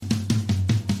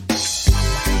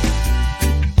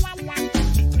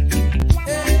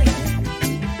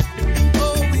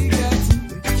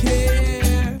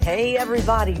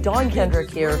everybody. Dawn Kendrick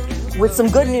here with some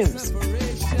good news.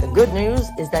 And the good news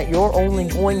is that you're only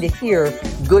going to hear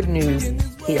good news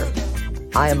here.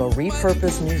 I am a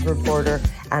repurposed news reporter,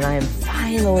 and I am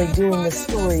finally doing the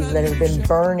stories that have been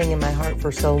burning in my heart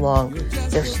for so long.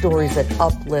 They're stories that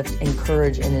uplift,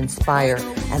 encourage, and inspire,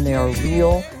 and they are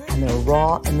real, and they're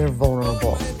raw, and they're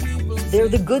vulnerable. They're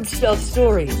the good stuff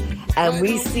stories. And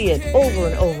we see it over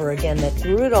and over again that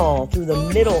through it all, through the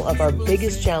middle of our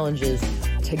biggest challenges,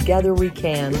 together we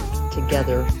can,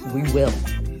 together we will.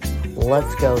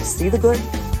 Let's go see the good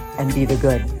and be the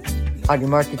good. On your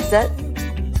mark, get set,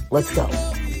 let's go.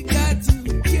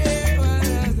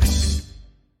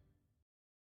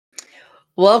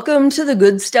 Welcome to the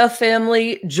Good Stuff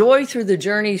family. Joy Through the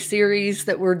Journey series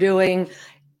that we're doing.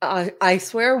 I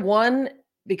swear one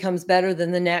becomes better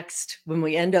than the next when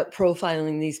we end up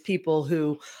profiling these people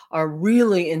who are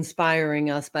really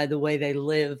inspiring us by the way they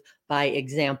live by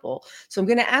example. So I'm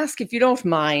going to ask, if you don't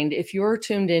mind, if you're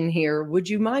tuned in here, would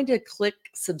you mind to click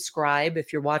subscribe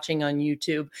if you're watching on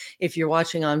YouTube, if you're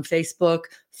watching on Facebook,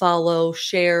 follow,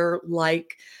 share,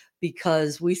 like,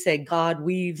 because we say God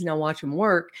weaves, now watch him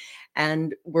work.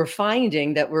 And we're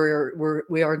finding that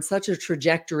we are in such a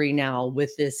trajectory now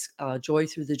with this Joy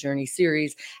Through the Journey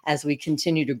series as we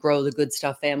continue to grow the Good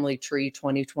Stuff Family Tree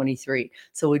 2023.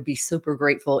 So we'd be super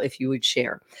grateful if you would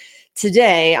share.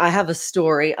 Today, I have a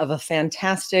story of a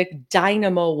fantastic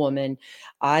dynamo woman.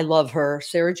 I love her.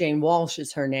 Sara Jane Walsh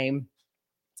is her name.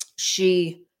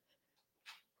 She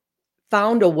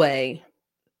found a way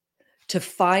to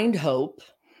find hope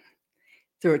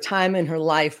through a time in her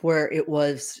life where it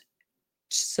was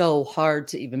so hard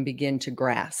to even begin to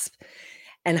grasp.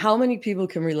 And how many people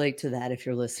can relate to that? If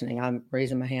you're listening, I'm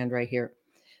raising my hand right here.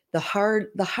 The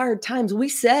hard times, we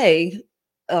say,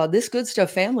 this Good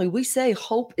Stuff family, we say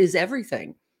hope is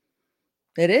everything.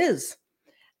 It is.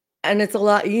 And it's a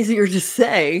lot easier to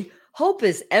say hope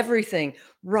is everything.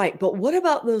 Right. But what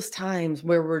about those times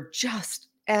where we're just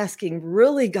asking,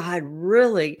 really, God,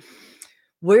 really,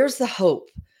 where's the hope?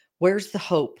 Where's the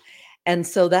hope? And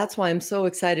so that's why I'm so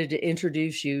excited to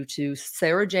introduce you to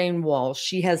Sara Jane Walsh.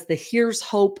 She has the Here's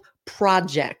Hope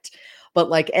Project. But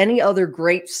like any other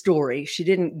great story, she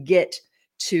didn't get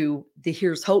to the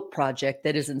Here's Hope Project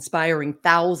that is inspiring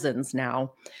thousands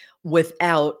now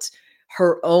without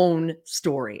her own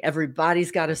story.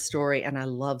 Everybody's got a story. And I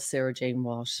love Sara Jane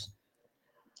Walsh.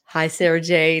 Hi, Sara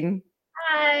Jane.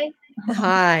 Hi.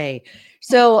 Hi.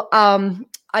 So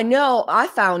I know I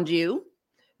found you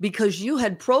because you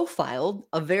had profiled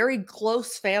a very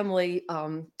close family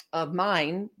of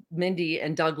mine, Mindy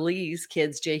and Doug Lee's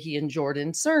kids, Jahee and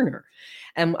Jordan Cerner.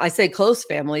 And I say close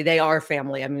family, they are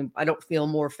family. I mean, I don't feel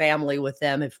more family with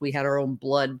them if we had our own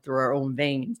blood through our own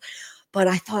veins. But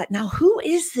I thought, now who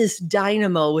is this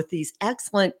dynamo with these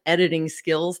excellent editing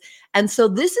skills? And so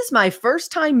this is my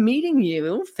first time meeting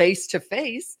you face to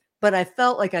face, but I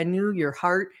felt like I knew your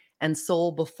heart and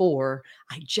soul before.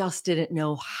 I just didn't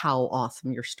know how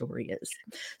awesome your story is.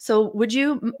 So would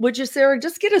you, Sara,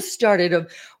 just get us started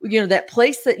of, that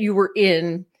place that you were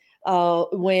in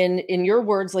when, in your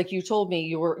words, like you told me,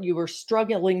 you were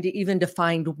struggling to even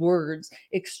define words,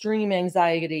 extreme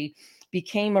anxiety,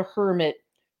 became a hermit,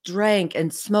 drank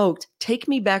and smoked. Take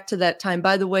me back to that time.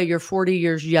 By the way, you're 40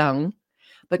 years young,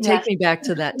 but take me back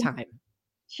to that time.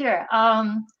 Sure.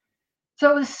 So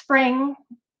it was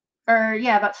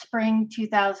about spring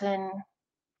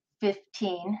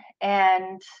 2015.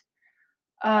 And,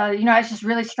 I was just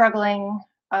really struggling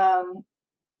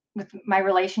with my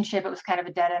relationship. It was kind of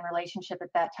a dead end relationship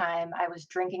at that time. I was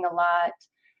drinking a lot.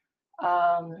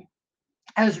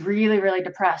 I was really, really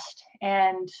depressed.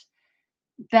 And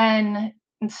then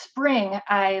in spring,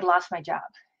 I lost my job.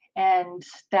 And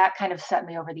that kind of set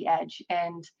me over the edge.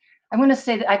 And I'm going to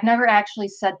say that I've never actually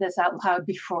said this out loud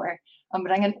before,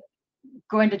 but I'm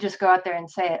going to just go out there and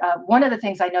say it. One of the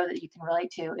things I know that you can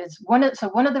relate to is one of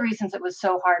the reasons it was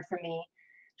so hard for me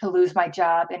to lose my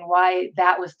job and why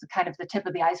that was the kind of the tip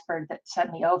of the iceberg that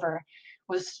sent me over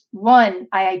was, one,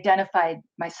 I identified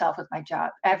myself with my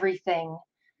job. Everything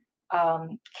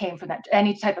came from that.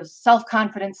 Any type of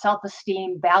self-confidence,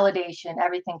 self-esteem, validation,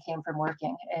 everything came from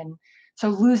working. And so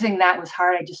losing that was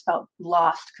hard. I just felt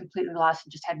lost, completely lost,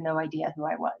 and just had no idea who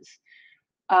I was.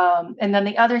 And then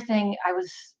the other thing, I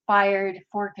was fired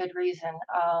for good reason.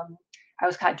 I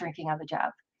was caught drinking on the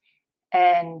job,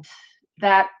 and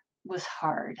that was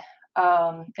hard.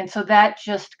 And so that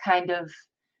just kind of,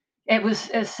 it was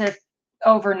as if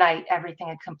overnight everything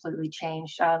had completely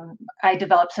changed. I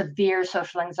developed severe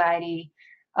social anxiety.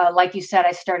 Like you said,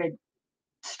 I started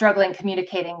struggling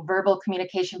communicating, verbal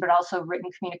communication, but also written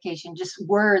communication. Just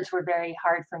words were very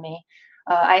hard for me.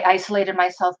 I isolated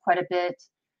myself quite a bit.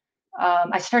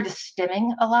 I started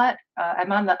stimming a lot.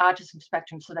 I'm on the autism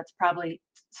spectrum, so that's probably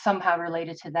somehow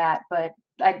related to that. But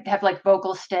I'd have like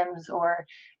vocal stims, or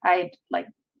I'd like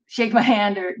shake my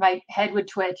hand, or my head would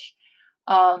twitch.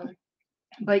 Um,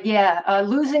 but yeah,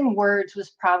 losing words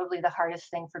was probably the hardest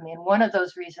thing for me. And one of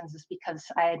those reasons is because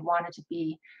I had wanted to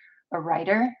be a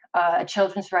writer, a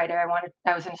children's writer.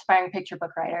 I was an aspiring picture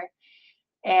book writer.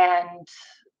 And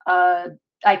uh,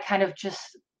 I kind of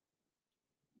just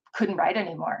couldn't write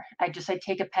anymore. I'd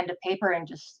take a pen to paper and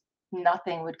just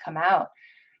nothing would come out.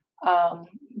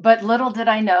 But little did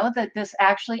I know that this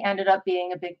actually ended up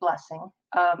being a big blessing.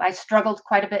 I struggled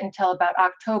quite a bit until about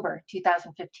October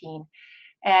 2015.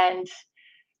 And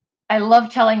I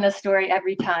love telling this story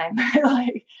every time.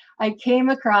 Like, I came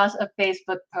across a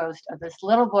Facebook post of this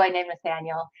little boy named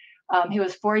Nathaniel. He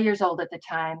was 4 years old at the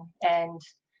time. And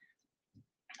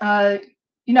uh,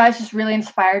 I was just really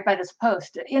inspired by this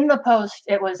post. In the post,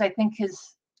 it was, I think,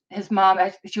 his mom.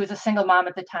 She was a single mom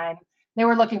at the time. They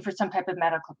were looking for some type of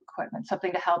medical equipment,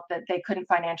 something to help that they couldn't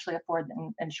financially afford,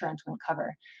 and insurance wouldn't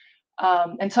cover.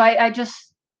 And so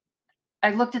I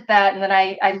looked at that, and then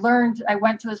I learned. I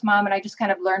went to his mom, and I just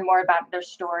kind of learned more about their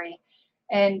story.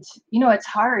 And it's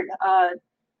hard.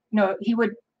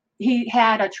 He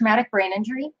had a traumatic brain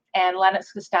injury and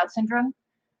Lennox-Gastaut syndrome,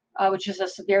 which is a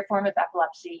severe form of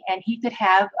epilepsy, and he could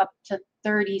have up to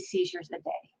 30 seizures a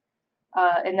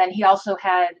day. And then he also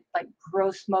had like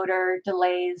gross motor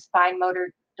delays, fine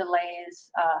motor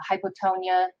delays,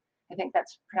 hypotonia, I think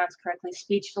that's pronounced correctly,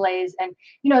 speech delays. And,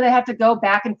 they have to go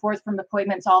back and forth from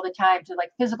appointments all the time to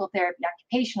like physical therapy,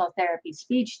 occupational therapy,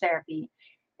 speech therapy.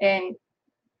 And,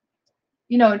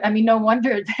 I mean, no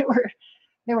wonder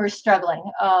they were struggling.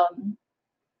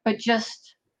 But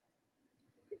just,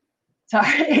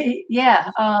 sorry.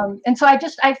 Yeah. And so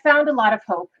I found a lot of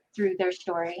hope through their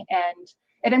story, and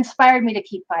it inspired me to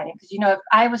keep fighting. Because, if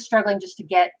I was struggling just to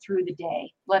get through the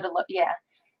day, let alone, yeah.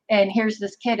 And here's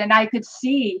this kid, and I could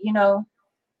see,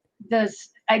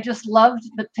 I just loved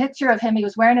the picture of him. He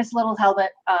was wearing his little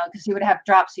helmet because he would have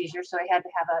drop seizures, so he had to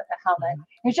have a helmet.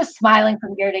 He was just smiling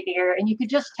from ear to ear, and you could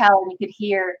just tell, and you could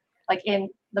hear, like in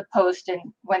the post and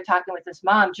when talking with his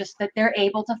mom, just that they're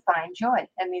able to find joy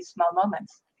in these small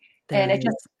moments. And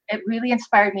it really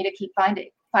inspired me to keep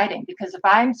fighting, because if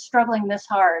I'm struggling this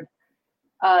hard,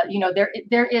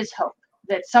 there is hope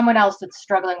that someone else that's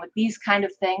struggling with these kind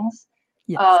of things.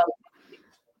 Yes.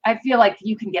 I feel like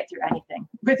you can get through anything.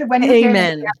 When you hear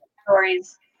the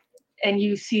stories and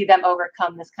you see them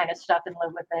overcome this kind of stuff and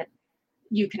live with it,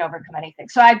 you can overcome anything.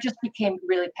 So I just became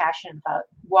really passionate about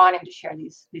wanting to share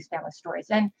these family stories.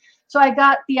 And so I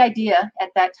got the idea at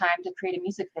that time to create a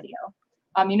music video.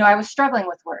 I was struggling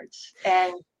with words,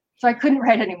 and so I couldn't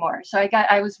write anymore. So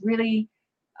I was really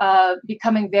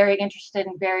becoming very interested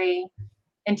and very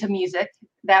into music.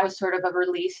 That was sort of a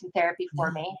release and therapy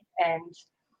for me. And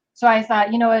so I thought,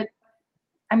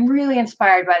 I'm really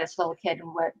inspired by this little kid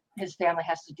and what his family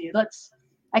has to do.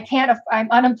 I'm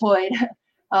unemployed,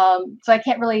 so I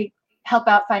can't really help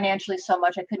out financially so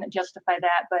much. I couldn't justify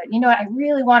that, but I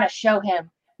really want to show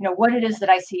him, what it is that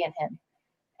I see in him,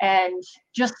 and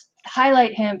just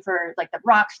highlight him for like the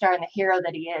rock star and the hero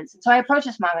that he is. And so I approached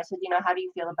his mom. I said, how do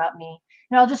you feel about me?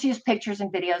 I'll just use pictures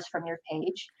and videos from your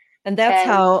page. And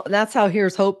that's how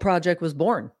Here's Hope Project was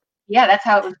born. Yeah, that's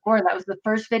how it was born. That was the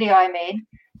first video I made.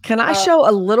 Can I show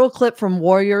a little clip from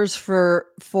Warriors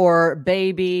for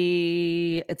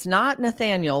baby? It's not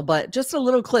Nathaniel, but just a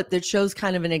little clip that shows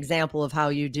kind of an example of how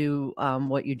you do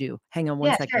what you do. Hang on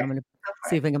one second. Sure. I'm going to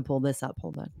see if I can pull this up.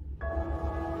 Hold on.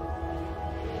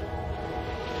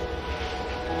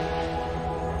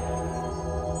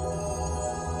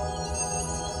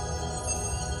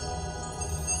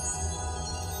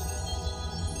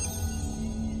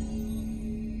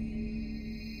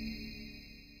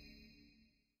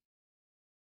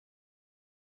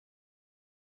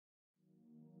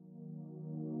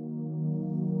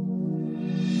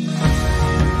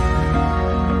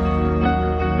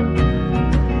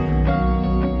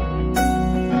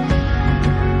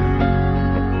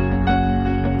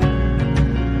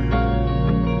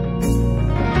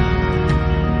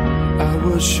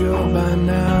 Sure by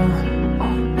now,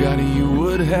 God, you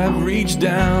would have reached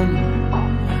down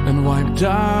and wiped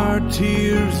our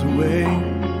tears away,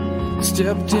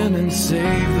 stepped in and saved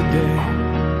the day.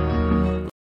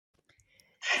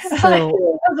 So, I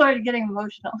was already getting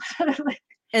emotional.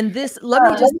 And this, let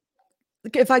me just,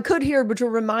 if I could here, but to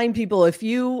remind people,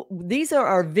 these are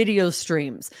our video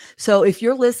streams. So if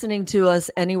you're listening to us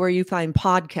anywhere you find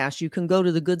podcasts, you can go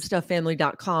to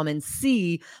thegoodstufffamily.com and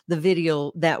see the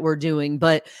video that we're doing.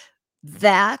 But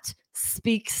that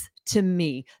speaks to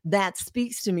me. That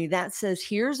speaks to me. That says,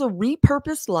 here's a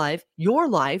repurposed life, your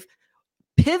life,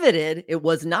 pivoted. It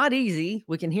was not easy.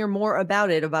 We can hear more about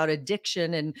it, about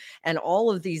addiction and all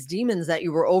of these demons that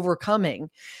you were overcoming,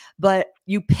 but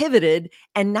you pivoted.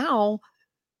 And now,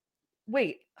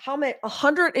 wait, how many?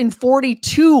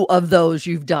 142 of those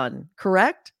you've done,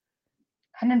 correct?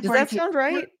 142. Does that sound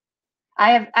right?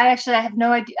 I have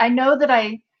no idea. I know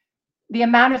that the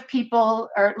amount of people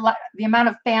or the amount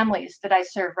of families that I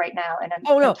serve right now. And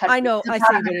I know. I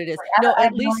see what it is. No,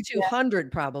 at least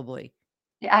 200 probably.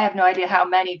 I have no idea how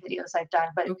many videos I've done,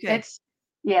 but it's,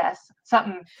 yes,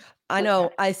 something. I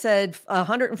know. I said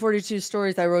 142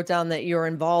 stories I wrote down that you're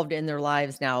involved in their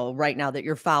lives now, right now, that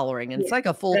you're following. And it's like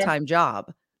a full-time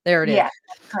job. There it is.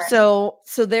 So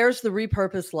there's the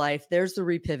repurposed life. There's the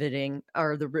repivoting,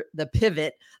 or the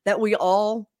pivot that we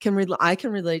all I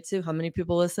can relate to. How many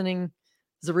people listening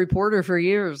was a reporter for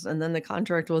years, and then the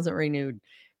contract wasn't renewed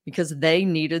because they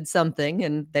needed something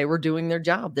and they were doing their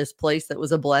job. This place that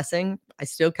was a blessing, I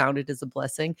still count it as a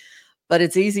blessing, but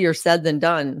it's easier said than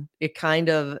done. It kind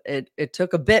of, it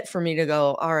took a bit for me to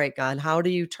go, all right, God, how do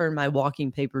you turn my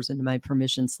walking papers into my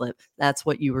permission slip? That's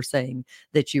what you were saying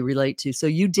that you relate to. So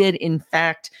you did in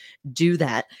fact do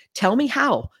that. Tell me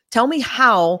how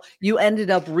you ended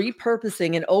up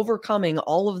repurposing and overcoming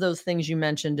all of those things you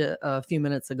mentioned a few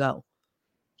minutes ago.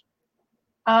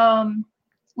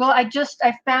 Well,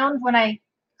 I found when I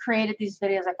created these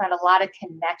videos, I found a lot of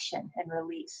connection and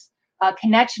release.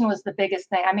 Connection was the biggest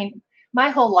thing. I mean, my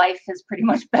whole life has pretty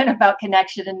much been about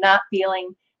connection and not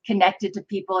feeling connected to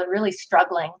people and really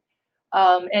struggling.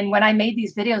 And when I made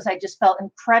these videos, I just felt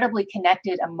incredibly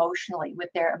connected emotionally with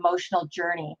their emotional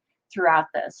journey throughout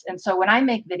this. And so when I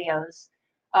make videos,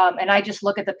 and I just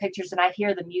look at the pictures and I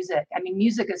hear the music, I mean,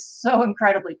 music is so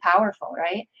incredibly powerful,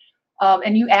 right?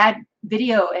 And you add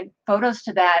video and photos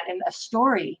to that and a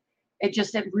story, it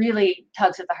really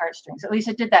tugs at the heartstrings. At least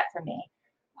it did that for me.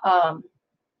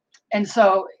 And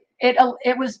so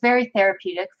it was very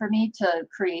therapeutic for me to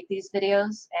create these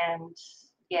videos. And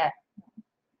yeah.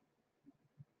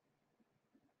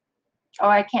 Oh,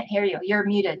 I can't hear you. You're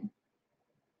muted.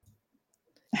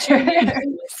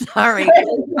 Sorry.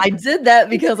 I did that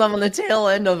because I'm on the tail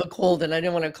end of a cold and I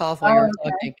didn't want to cough while you're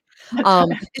talking.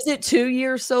 Is it 2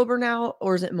 years sober now,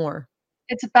 or is it more?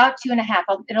 It's about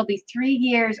 2.5. It'll be 3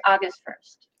 years, August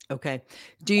 1st. Okay.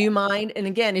 Do you mind? And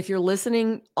again, if you're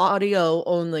listening audio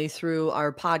only through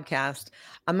our podcast,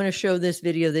 I'm going to show this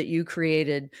video that you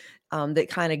created that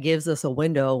kind of gives us a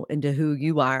window into who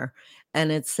you are.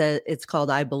 And it's called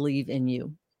I Believe in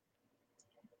You.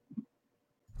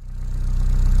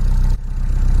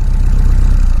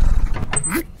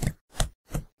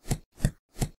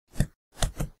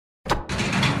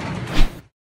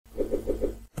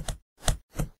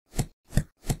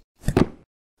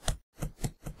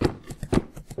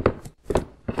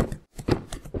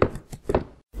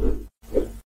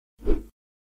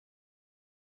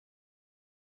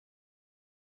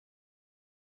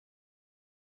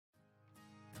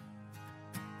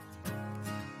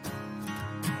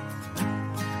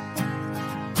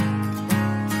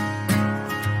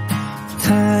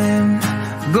 Time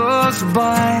goes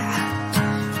by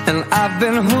and I've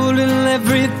been holding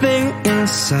everything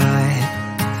inside,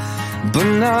 but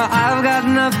now I've got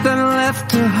nothing left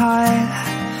to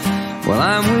hide. Well,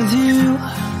 I'm with you,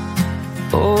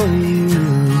 oh you,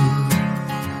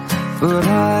 but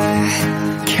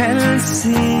I can't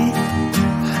see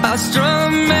how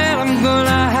strong a man I'm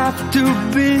gonna have to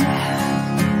be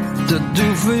to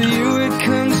do for you. It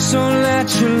comes so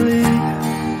naturally.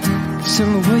 So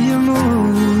the way you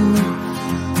move,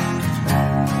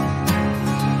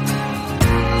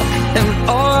 and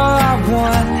all I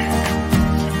want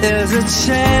is a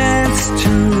chance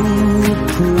to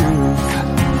prove.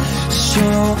 So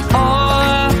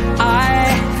all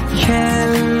I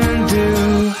can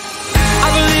do, I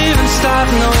believe in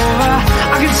starting over.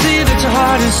 I can see that your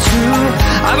heart is true.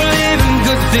 I believe in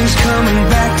good things coming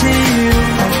back to you.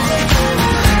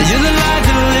 You're the light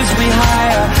that lifts me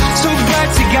higher, so bright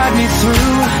to guide me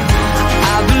through.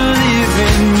 I believe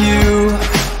in you,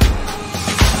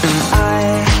 and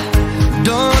I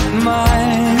don't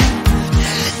mind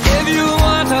if you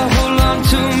want to hold on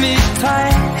to me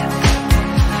tight.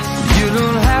 You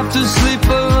don't have to sleep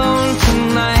alone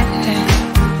tonight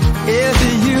if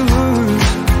you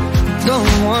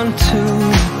don't want to.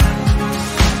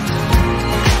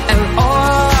 And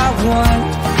all I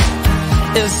want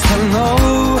is to know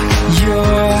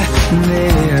you're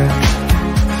near.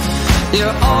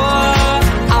 You're all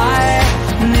I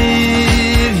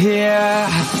need here.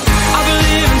 I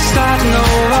believe in starting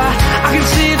over. I can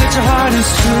see that your heart is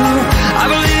true. I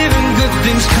believe in good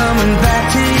things coming. coming back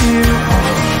to you.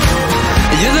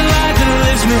 You're the light that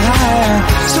lifts me higher,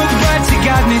 so bright you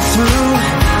got me through.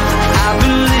 I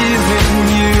believe in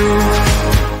you.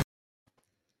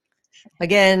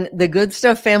 Again,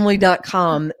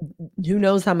 thegoodstufffamily.com. Who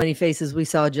knows how many faces we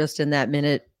saw just in that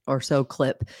minute or so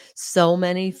clip. So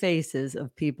many faces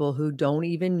of people who don't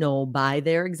even know by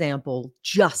their example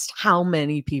just how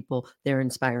many people they're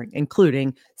inspiring,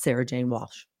 including Sara Jane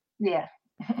Walsh. Yeah.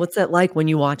 What's that like when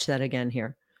you watch that again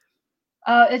here?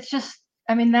 It's just,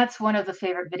 I mean, that's one of the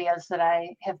favorite videos that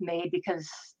I have made because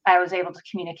I was able to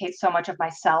communicate so much of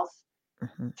myself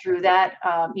through that.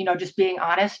 Just being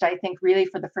honest, I think really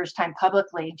for the first time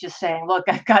publicly, just saying, look,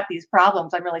 I've got these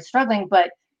problems. I'm really struggling, but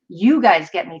you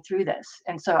guys get me through this.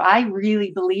 And so I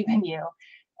really believe in you.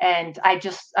 And I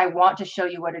want to show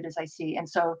you what it is I see. And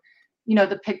so,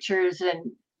 the pictures,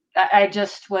 and I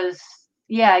just was,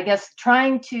 I guess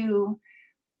trying to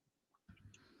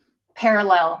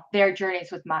parallel their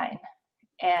journeys with mine.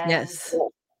 And yes,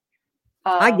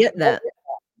 I get that.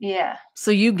 Yeah.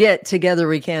 So you get together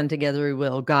we can, together we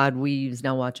will. God weaves,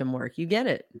 now watch him work. You get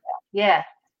it. Yeah.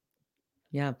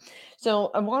 Yeah. So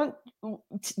I want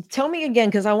tell me again,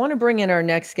 because I want to bring in our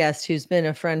next guest, who's been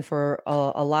a friend for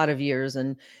a lot of years,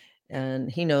 and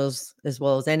he knows as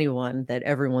well as anyone that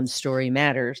everyone's story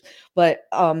matters. But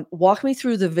walk me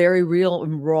through the very real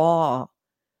and raw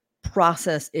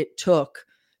process it took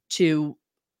to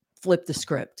flip the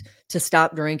script, to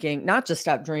stop drinking, not just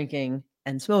stop drinking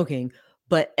and smoking,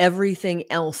 but everything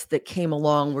else that came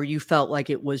along where you felt like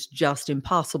it was just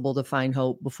impossible to find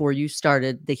hope before you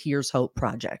started the Here's Hope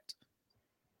project.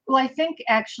 Well, I think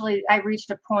actually I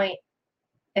reached a point,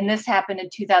 and this happened in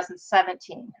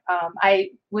 2017. I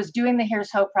was doing the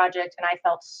Here's Hope project, and I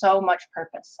felt so much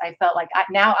purpose. I felt like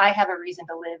now I have a reason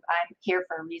to live. I'm here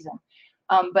for a reason.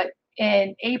 But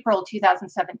in April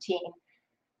 2017,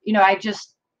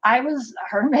 I was a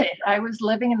hermit. I was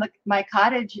living in my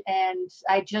cottage, and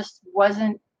I just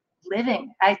wasn't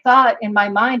living. In my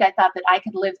mind, I thought that I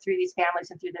could live through these families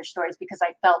and through their stories because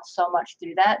I felt so much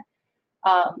through that.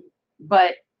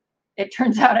 But it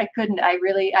turns out I couldn't. I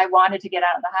wanted to get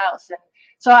out of the house. And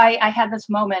so I had this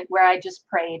moment where I just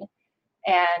prayed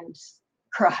and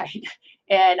cried.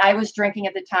 And I was drinking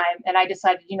at the time, and I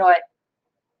decided, you know what?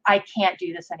 I can't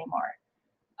do this anymore.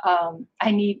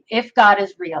 If God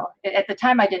is real, at the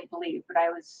time I didn't believe, but I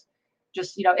was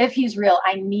just, if he's real,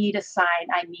 I need a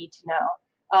sign. I need to know.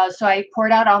 So I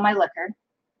poured out all my liquor.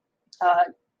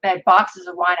 I had boxes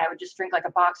of wine. I would just drink like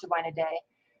a box of wine a day.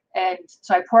 And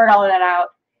so I poured all of that out,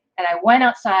 and I went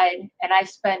outside, and I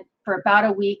spent for about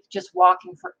a week just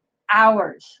walking for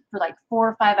hours, for like 4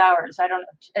 or 5 hours. I don't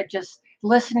know, just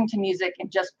listening to music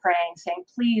and just praying, saying,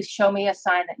 please show me a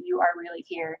sign that you are really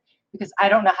here, because I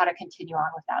don't know how to continue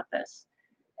on without this.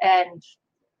 And,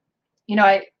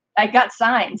 I got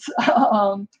signs.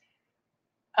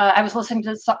 I was listening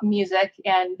to some music,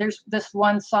 and there's this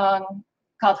one song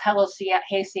called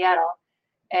Hey Seattle.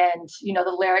 And,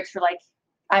 the lyrics were like,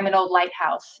 I'm an old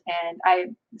lighthouse, and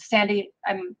I'm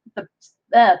the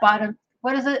bottom,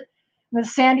 what is it? The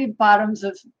sandy bottoms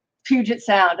of Puget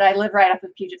Sound. I live right off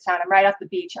of Puget Sound. I'm right off the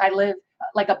beach. I live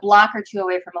like a block or two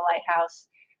away from a lighthouse.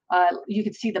 You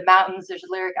can see the mountains. There's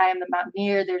a lyric, I am the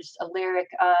mountaineer. There's a lyric,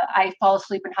 I fall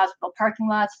asleep in hospital parking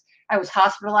lots. I was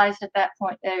hospitalized at that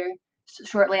point there,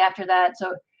 shortly after that.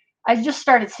 So I just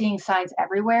started seeing signs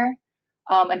everywhere.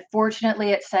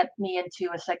 Unfortunately, it sent me into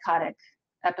a psychotic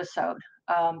episode,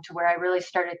 to where I really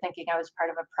started thinking I was part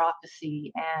of a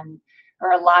prophecy,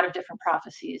 or a lot of different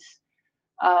prophecies.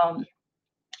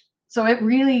 So it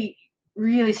really,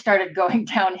 really started going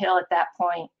downhill at that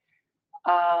point.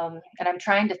 And I'm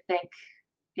trying to think.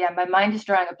 Yeah, my mind is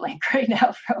drawing a blank right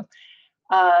now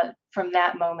from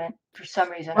that moment for some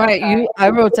reason. Right. I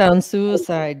wrote down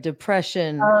suicide,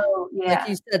 depression. Oh, yeah. Like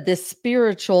you said, this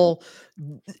spiritual,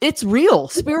 it's real,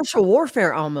 spiritual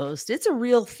warfare almost. It's a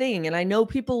real thing. And I know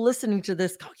people listening to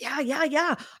this go,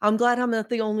 yeah. I'm glad I'm not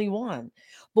the only one.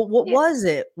 But what was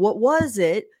it? What was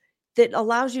it that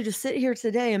allows you to sit here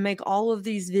today and make all of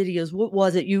these videos? What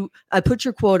was it? I put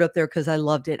your quote up there because I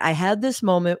loved it. I had this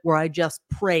moment where I just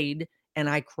prayed and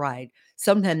I cried.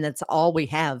 Sometimes that's all we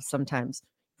have sometimes,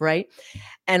 right?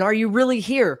 And are you really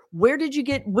here? When did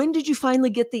you finally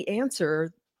get the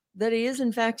answer that he is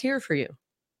in fact here for you?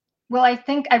 Well, I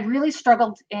think I really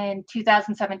struggled in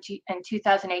 2017 and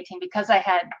 2018 because I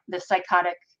had this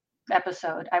psychotic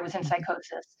episode. I was in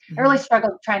psychosis. I really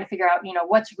struggled trying to figure out,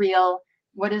 what's real,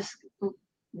 what is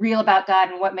real about God,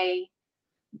 and what may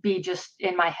be just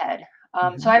in my head.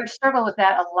 So I struggled with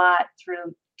that a lot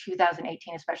through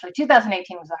 2018, especially.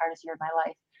 2018 was the hardest year of my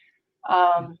life.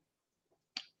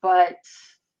 But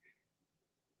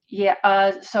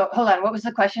Yeah. So hold on. What was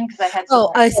the question? Because I had some Oh,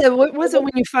 more. I said, what was it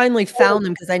when you finally found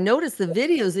them? Because I noticed the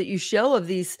videos that you show of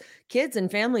these kids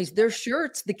and families, their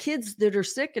shirts, the kids that are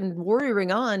sick and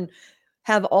warrioring on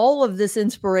have all of this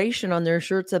inspiration on their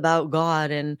shirts about God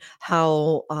and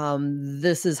how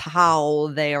this is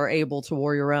how they are able to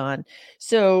warrior on.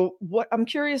 So, what I'm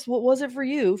curious, what was it for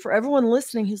you? For everyone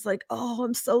listening who's like, "Oh,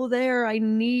 I'm so there. I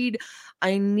need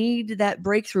that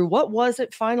breakthrough." What was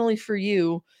it finally for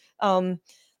you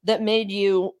that made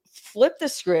you flip the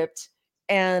script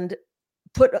and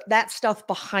put that stuff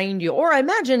behind you? Or I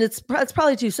imagine it's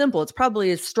probably too simple. It's probably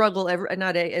a struggle every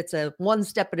not a it's a one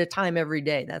step at a time every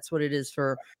day. That's what it is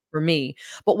for me.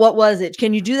 But what was it?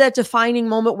 Can you do that defining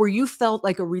moment where you felt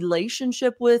like a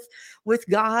relationship with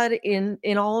God in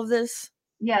all of this?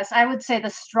 Yes, I would say the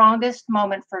strongest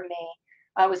moment for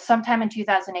me was sometime in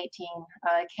 2018.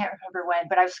 I can't remember when,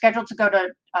 but I was scheduled to go to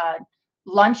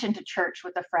lunch into church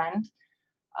with a friend.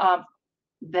 Um,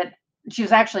 that she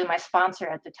was actually my sponsor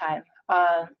at the time.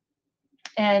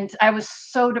 And I was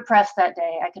so depressed that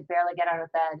day, I could barely get out of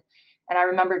bed. And I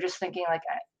remember just thinking, like,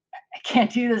 I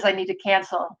can't do this. I need to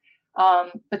cancel.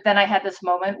 But then I had this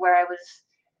moment where I was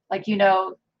like,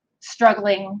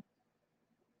 struggling.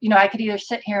 I could either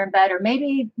sit here in bed or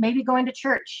maybe going to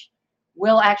church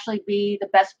will actually be the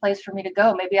best place for me to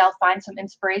go. Maybe I'll find some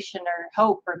inspiration or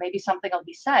hope, or maybe something will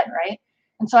be said, right?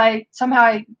 And so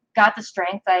I got the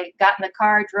strength. I got in the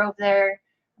car, drove there,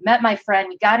 met my friend,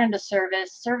 we got into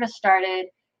service. Service started,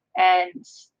 and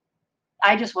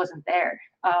I just wasn't there.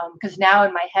 Because now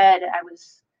in my head, I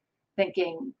was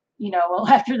thinking, well,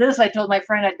 after this, I told my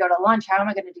friend I'd go to lunch. How am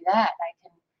I going to do that?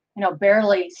 I can,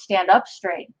 barely stand up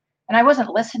straight. And I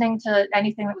wasn't listening to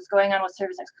anything that was going on with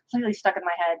service. I was completely stuck in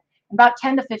my head. About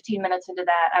 10 to 15 minutes into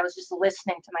that, I was just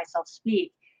listening to myself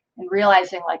speak and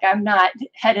realizing like I'm not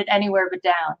headed anywhere but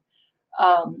down.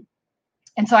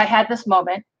 And so I had this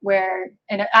moment where,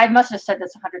 and I must have said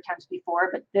this 100 times before,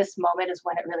 but this moment is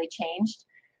when it really changed.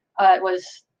 It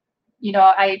was, you know,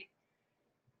 I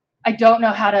I don't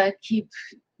know how to keep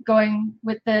going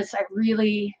with this. I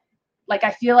really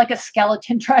I feel like a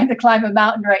skeleton trying to climb a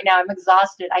mountain right now. I'm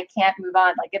exhausted. I can't move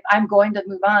on. Like if I'm going to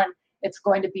move on, it's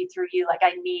going to be through you. Like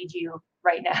I need you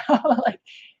right now.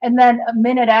 And then a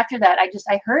minute after that,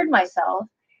 I heard myself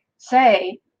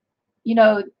say, you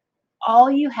know,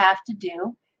 all you have to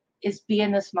do is be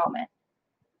in this moment.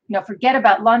 Forget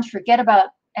about lunch, forget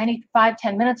about any 5,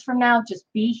 10 minutes from now. Just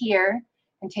be here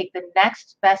and take the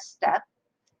next best step,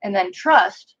 and then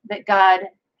trust that God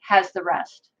has the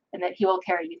rest and that He will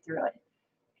carry you through it.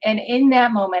 And in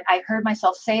that moment, I heard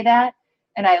myself say that,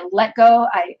 and I let go.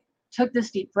 I took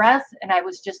this deep breath, and I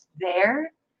was just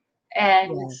there.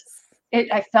 And Yes.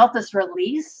 I felt this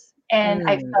release, and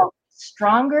I Mm. felt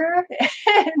stronger.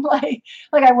 And like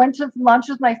I went to lunch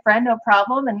with my friend, no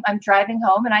problem. And I'm driving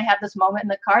home, and I had this moment in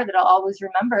the car that I'll always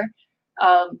remember.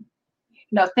 Um,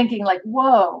 thinking like,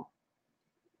 "Whoa,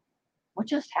 what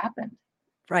just happened?"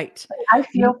 Right. I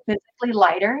feel physically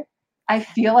lighter. I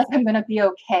feel like I'm gonna be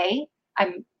okay.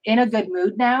 I'm in a good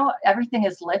mood now. Everything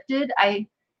is lifted. I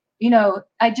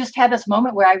just had this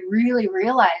moment where I really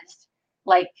realized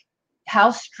like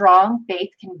how strong faith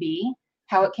can be,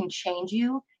 how it can change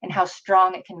you, and how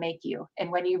strong it can make you.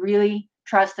 And when you really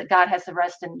trust that God has the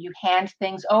rest and you hand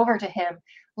things over to Him,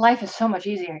 life is so much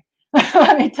easier.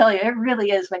 Let me tell you, it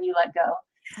really is when you let go.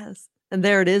 Yes. And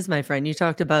there it is, my friend. You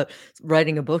talked about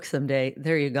writing a book someday.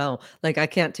 There you go. Like, I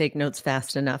can't take notes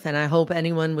fast enough. And I hope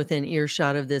anyone within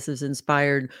earshot of this is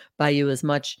inspired by you as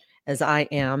much as I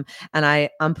am. And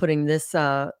I'm putting this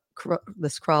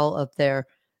this crawl up there.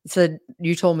 It said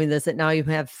you told me this, that now you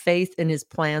have faith in his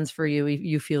plans for you.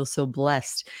 You feel so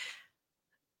blessed.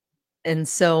 And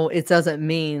so it doesn't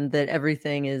mean that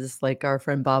everything is like our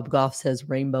friend Bob Goff says,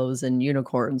 rainbows and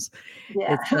unicorns.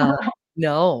 Yeah. It's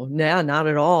no, no, not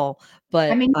at all. I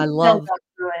But mean, I you still love go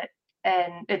through it,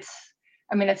 and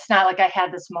it's not like I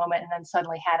had this moment and then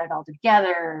suddenly had it all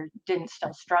together, or didn't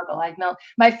still struggle. I know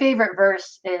my favorite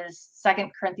verse is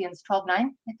 2 Corinthians 12:9,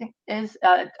 I think is,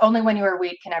 only when you are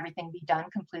weak can everything be done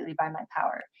completely by my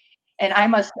power. And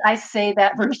I say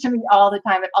that verse to me all the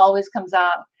time. It always comes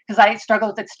out because I struggle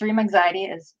with extreme anxiety,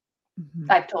 as Mhm.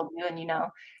 I've told you, and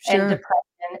Sure.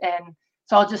 depression. And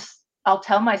so I'll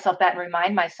tell myself that and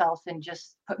remind myself and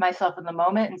just put myself in the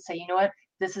moment and say, you know what,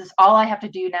 this is all I have to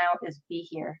do now is be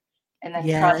here, and then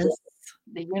trust Yes.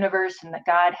 the universe and that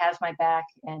God has my back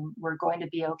and we're going to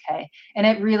be okay. And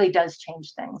it really does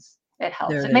change things. It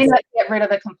helps. There It it may is. not get rid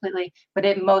of it completely, but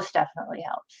it most definitely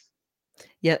helps.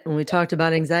 Yeah, when we talked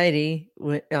about anxiety,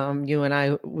 you and I,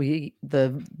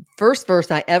 the first verse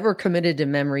I ever committed to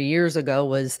memory years ago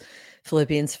was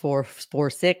Philippians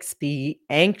 4:6, be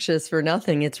anxious for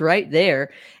nothing. It's right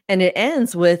there. And it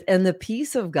ends with, and the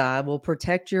peace of God will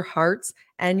protect your hearts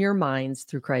and your minds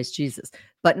through Christ Jesus.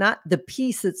 But not the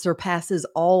peace that surpasses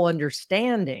all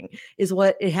understanding is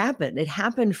what it happened. It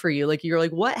happened for you. Like, you're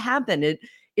like, what happened?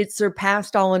 It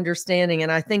surpassed all understanding.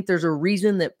 And I think there's a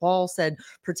reason that Paul said,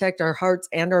 protect our hearts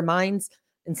and our minds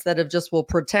instead of just, will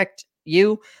protect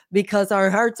you, because our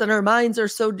hearts and our minds are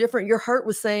so different. Your heart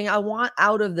was saying, I want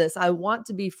out of this. I want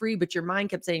to be free. But your mind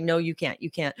kept saying, no, you can't.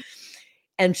 You can't.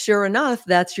 And sure enough,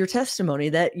 that's your testimony,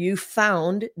 that you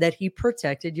found that he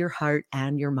protected your heart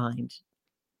and your mind.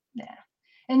 Yeah.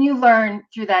 And you learn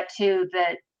through that too,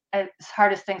 that as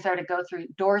hard as things are to go through,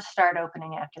 doors start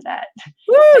opening after that.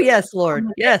 Woo, Like, yes, Lord.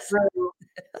 Yes. through,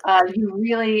 you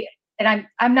really, and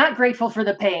I'm not grateful for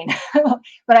the pain,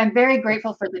 but I'm very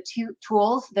grateful for the two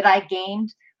tools that I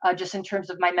gained, just in terms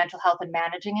of my mental health and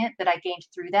managing it, that I gained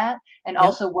through that, and Yep.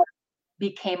 also what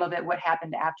became of it, what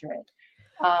happened after it.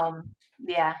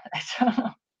 Yeah.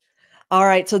 All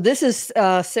right. So this is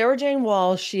Sara Jane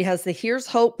Walsh. She has the Here's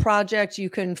Hope Project. You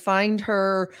can find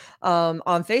her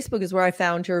on Facebook is where I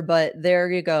found her, but there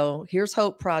you go. Here's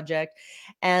Hope Project.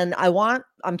 And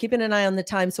I'm keeping an eye on the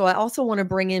time. So I also want to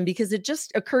bring in, because it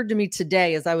just occurred to me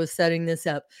today as I was setting this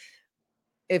up.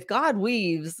 If God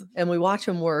weaves and we watch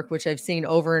him work, which I've seen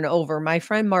over and over, my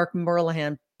friend Mark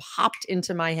Merlihan popped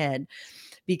into my head,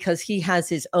 because he has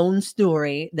his own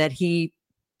story that he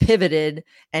pivoted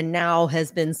and now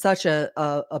has been such a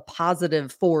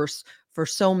positive force for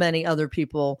so many other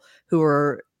people who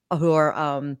are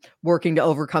working to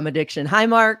overcome addiction. Hi,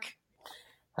 Mark.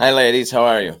 Hi, ladies. How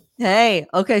are you? Hey.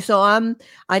 Okay. So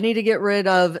I need to get rid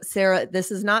of Sarah. This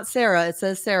is not Sarah. It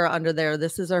says Sarah under there.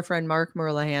 This is our friend Mark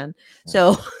Merlihan.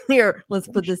 So here, let's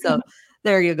put this up.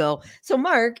 There you go. So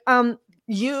Mark,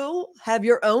 you have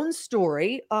your own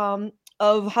story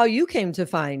of how you came to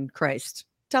find Christ.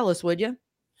 Tell us, would you?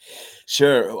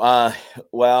 Sure.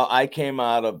 Well, I came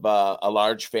out of a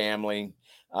large family.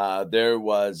 There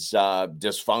was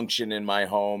dysfunction in my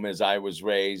home as I was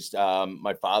raised.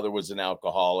 My father was an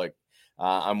alcoholic.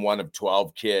 I'm one of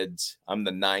 12 kids. I'm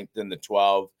the ninth in the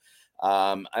 12.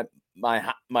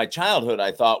 My childhood,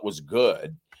 I thought, was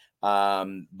good,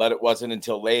 but it wasn't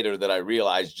until later that I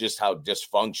realized just how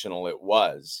dysfunctional it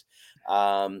was.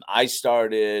 I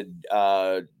started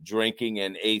drinking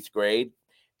in 8th grade.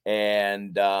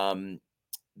 And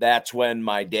that's when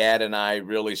my dad and I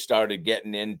really started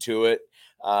getting into it.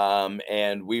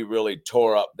 And we really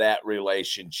tore up that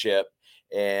relationship.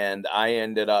 And I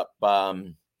ended up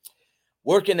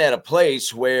working at a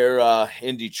place where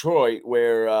in Detroit,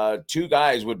 where two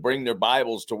guys would bring their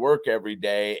Bibles to work every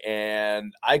day.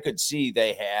 And I could see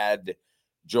they had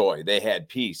joy, they had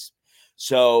peace.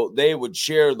 So they would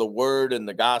share the word and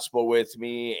the gospel with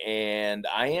me. And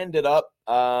I ended up,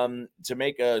 to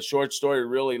make a short story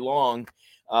really long,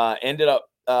 ended up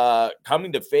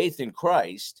coming to faith in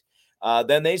Christ.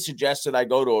 Then they suggested I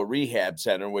go to a rehab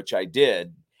center, which I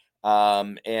did.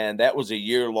 And that was a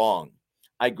year long.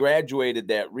 I graduated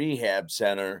that rehab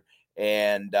center.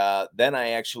 And then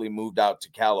I actually moved out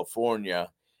to California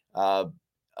a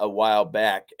while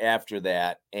back after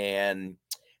that. And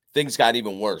things got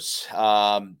even worse.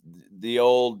 The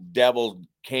old devil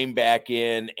came back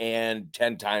in and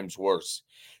 10 times worse.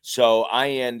 So I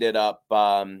ended up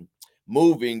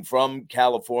moving from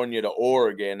California to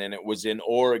Oregon, and it was in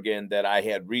Oregon that I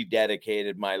had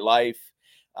rededicated my life.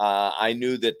 I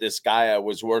knew that this guy I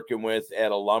was working with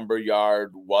at a lumber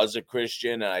yard was a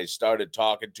Christian, and I started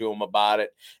talking to him about it.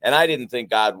 And I didn't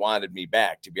think God wanted me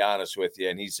back, to be honest with you.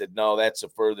 And he said, no, that's the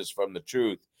furthest from the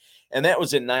truth. And that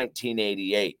was in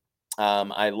 1988.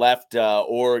 I left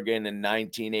Oregon in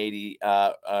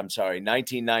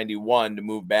 1991 to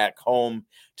move back home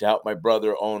to help my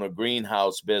brother own a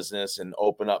greenhouse business and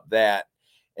open up that.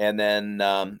 And then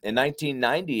in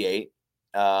 1998,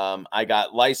 I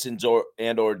got licensed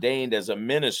and ordained as a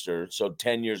minister. So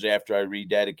 10 years after I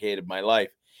rededicated my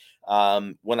life,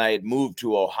 when I had moved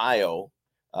to Ohio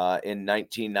in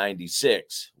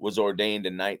 1996, was ordained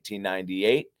in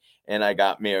 1998, and I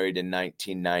got married in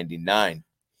 1999.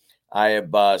 I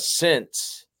have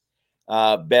since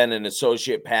been an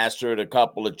associate pastor at a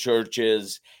couple of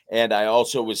churches, and I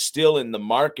also was still in the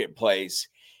marketplace.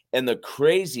 And the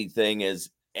crazy thing is,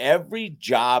 every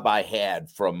job I had,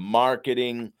 from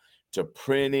marketing to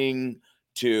printing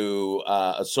to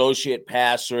associate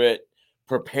pastorate,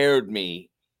 prepared me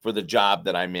for the job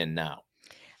that I'm in now.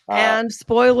 And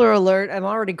spoiler alert, I'm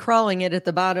already crawling it at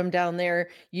the bottom down there.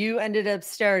 You ended up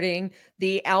starting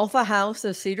the Alpha House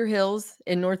of Cedar Hills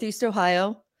in Northeast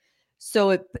Ohio. So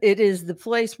it is the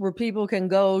place where people can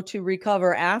go to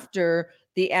recover after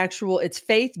the actual, it's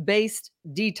faith-based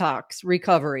detox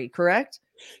recovery, correct?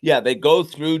 Yeah, they go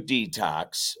through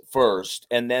detox first,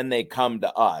 and then they come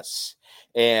to us.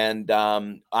 And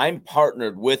I'm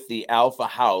partnered with the Alpha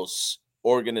House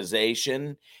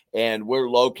organization, and we're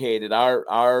located.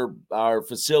 Our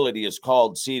facility is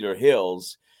called Cedar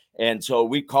Hills, and so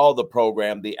we call the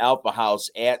program the Alpha House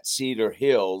at Cedar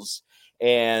Hills,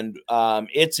 and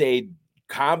it's a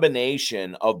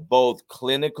combination of both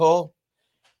clinical,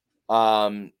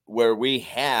 where we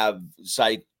have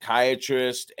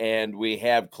psychiatrists and we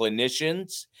have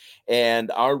clinicians,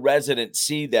 and our residents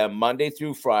see them Monday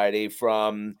through Friday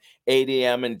from 8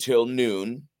 a.m. until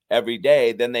noon every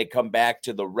day. Then they come back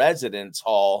to the residence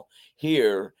hall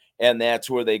here, and that's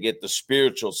where they get the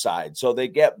spiritual side. So they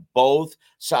get both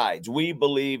sides. We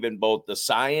believe in both the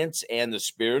science and the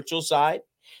spiritual side.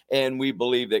 And we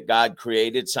believe that God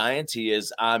created science. He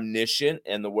is omniscient,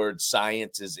 and the word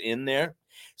science is in there.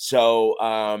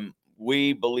 So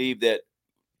we believe that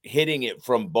hitting it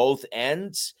from both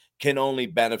ends can only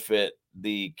benefit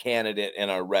the candidate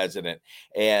and our resident.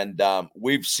 And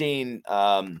we have seen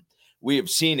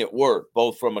it work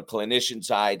both from a clinician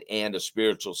side and a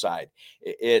spiritual side.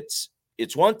 It's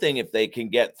one thing if they can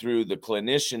get through the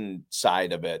clinician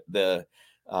side of it, the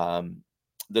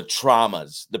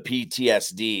traumas, the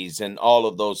PTSDs, and all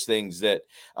of those things that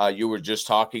you were just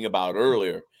talking about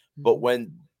earlier. But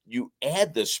when you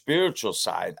add the spiritual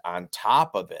side on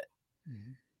top of it,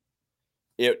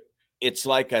 it's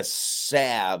like a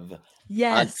salve.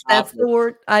 Yes, that's the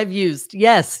word I've used.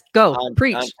 Yes, go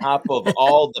preach. On top of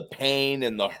all the pain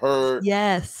and the hurt.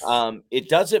 Yes. It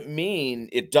doesn't mean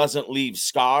it doesn't leave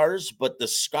scars, but the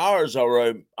scars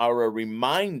are a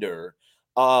reminder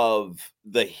of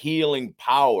the healing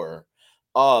power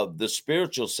of the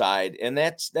spiritual side, and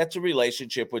that's a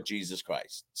relationship with Jesus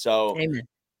Christ. So Amen.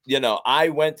 I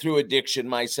went through addiction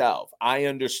myself. I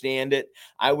understand it.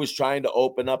 I was trying to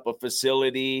open up a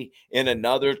facility in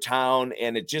another town,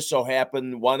 and it just so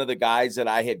happened one of the guys that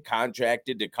I had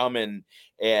contracted to come in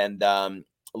and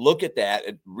look at that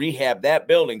and rehab that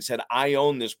building said, I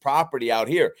own this property out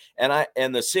here.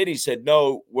 And the city said,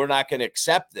 no, we're not going to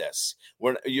accept this.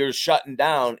 You're shutting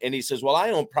down. And he says, well,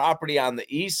 I own property on the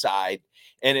east side.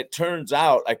 And it turns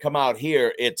out I come out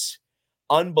here, it's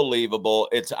unbelievable.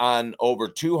 It's on over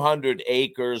 200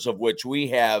 acres, of which we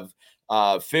have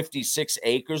 56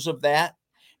 acres of that.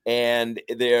 And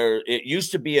it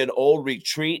used to be an old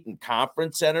retreat and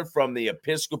conference center from the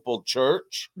Episcopal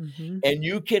Church. And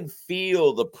you can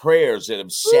feel the prayers that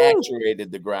have saturated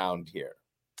the ground here.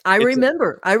 I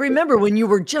remember when you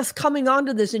were just coming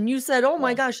onto this and you said, oh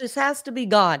my gosh, this has to be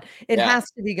God. It has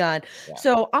to be God. Yeah.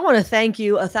 So I want to thank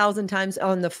you 1,000 times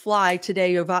on the fly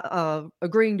today of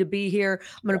agreeing to be here.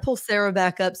 I'm going to pull Sara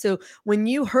back up. So when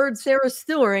you heard Sara's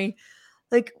story,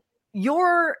 like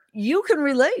you can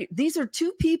relate. These are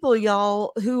two people,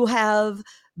 y'all, who have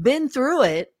been through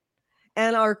it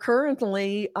and are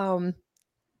currently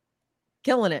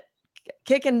killing it.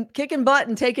 Kicking butt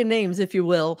and taking names, if you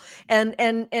will, and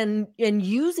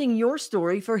using your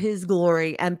story for his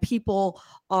glory. And people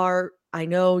are, I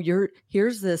know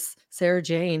here's this Sara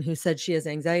Jane who said she has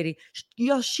anxiety.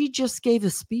 She just gave a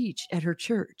speech at her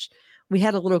church. We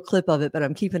had a little clip of it, but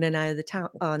I'm keeping an eye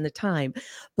on the time.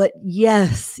 But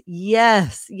yes,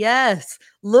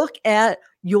 look at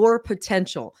your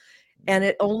potential. And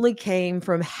it only came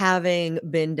from having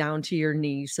been down to your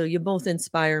knees. So you both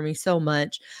inspire me so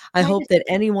much. I hope that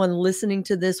anyone listening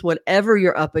to this, whatever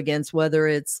you're up against, whether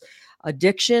it's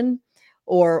addiction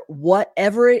or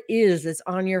whatever it is that's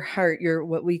on your heart, your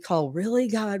what we call really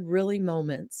God, really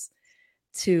moments,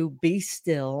 to be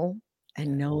still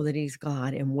and know that he's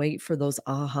God and wait for those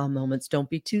aha moments. Don't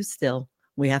be too still.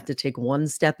 We have to take one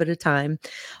step at a time.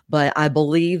 But I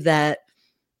believe that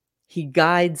he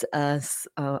guides us,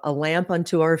 a lamp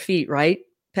unto our feet, right,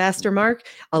 Pastor Mark?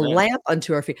 Lamp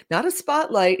unto our feet, not a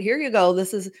spotlight. Here you go.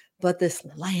 But this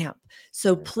lamp.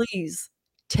 So please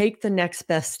take the next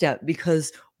best step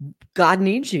because God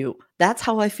needs you. That's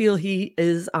how I feel he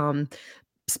is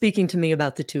speaking to me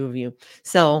about the two of you.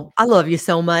 So I love you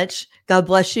so much. God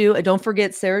bless you. And don't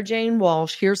forget Sara Jane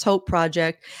Walsh, Here's Hope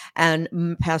Project, and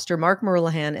Pastor Mark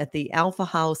Merlihan at the Alpha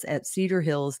House at Cedar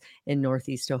Hills in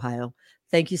Northeast Ohio.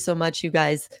 Thank you so much, you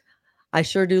guys. I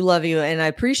sure do love you. And I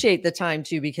appreciate the time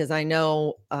too, because I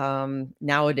know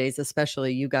nowadays,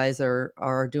 especially, you guys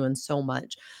are doing so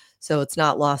much. So it's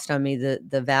not lost on me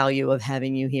the value of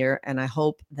having you here. And I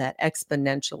hope that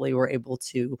exponentially we're able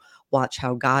to watch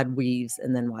how God weaves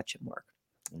and then watch him work.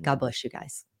 God bless you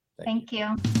guys. Thank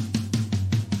you.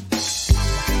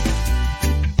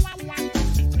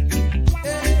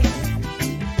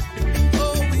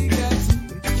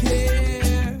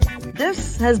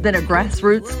 has been a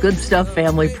grassroots Good Stuff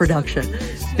family production.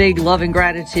 Big love and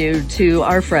gratitude to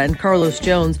our friend Carlos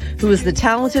Jones, who is the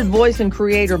talented voice and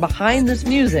creator behind this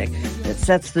music that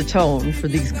sets the tone for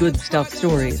these Good Stuff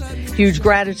stories. Huge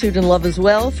gratitude and love as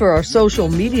well for our social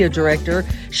media director.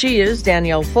 She is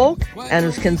Danielle Folk and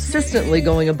is consistently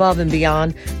going above and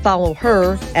beyond. Follow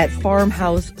her at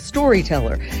Farmhouse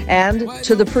Storyteller. And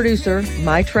to the producer,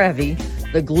 My Trevi,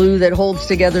 the glue that holds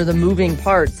together the moving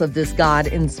parts of this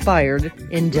God-inspired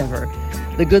endeavor.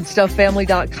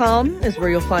 TheGoodStuffFamily.com is where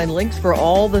you'll find links for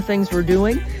all the things we're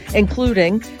doing,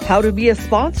 including how to be a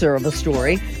sponsor of a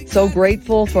story. So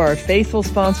grateful for our faithful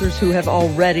sponsors who have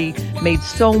already made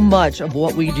so much of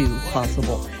what we do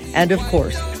possible. And of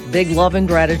course, big love and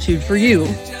gratitude for you,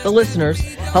 the listeners,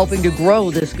 helping to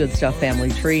grow this Good Stuff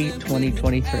family tree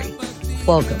 2023.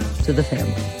 Welcome to the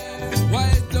family.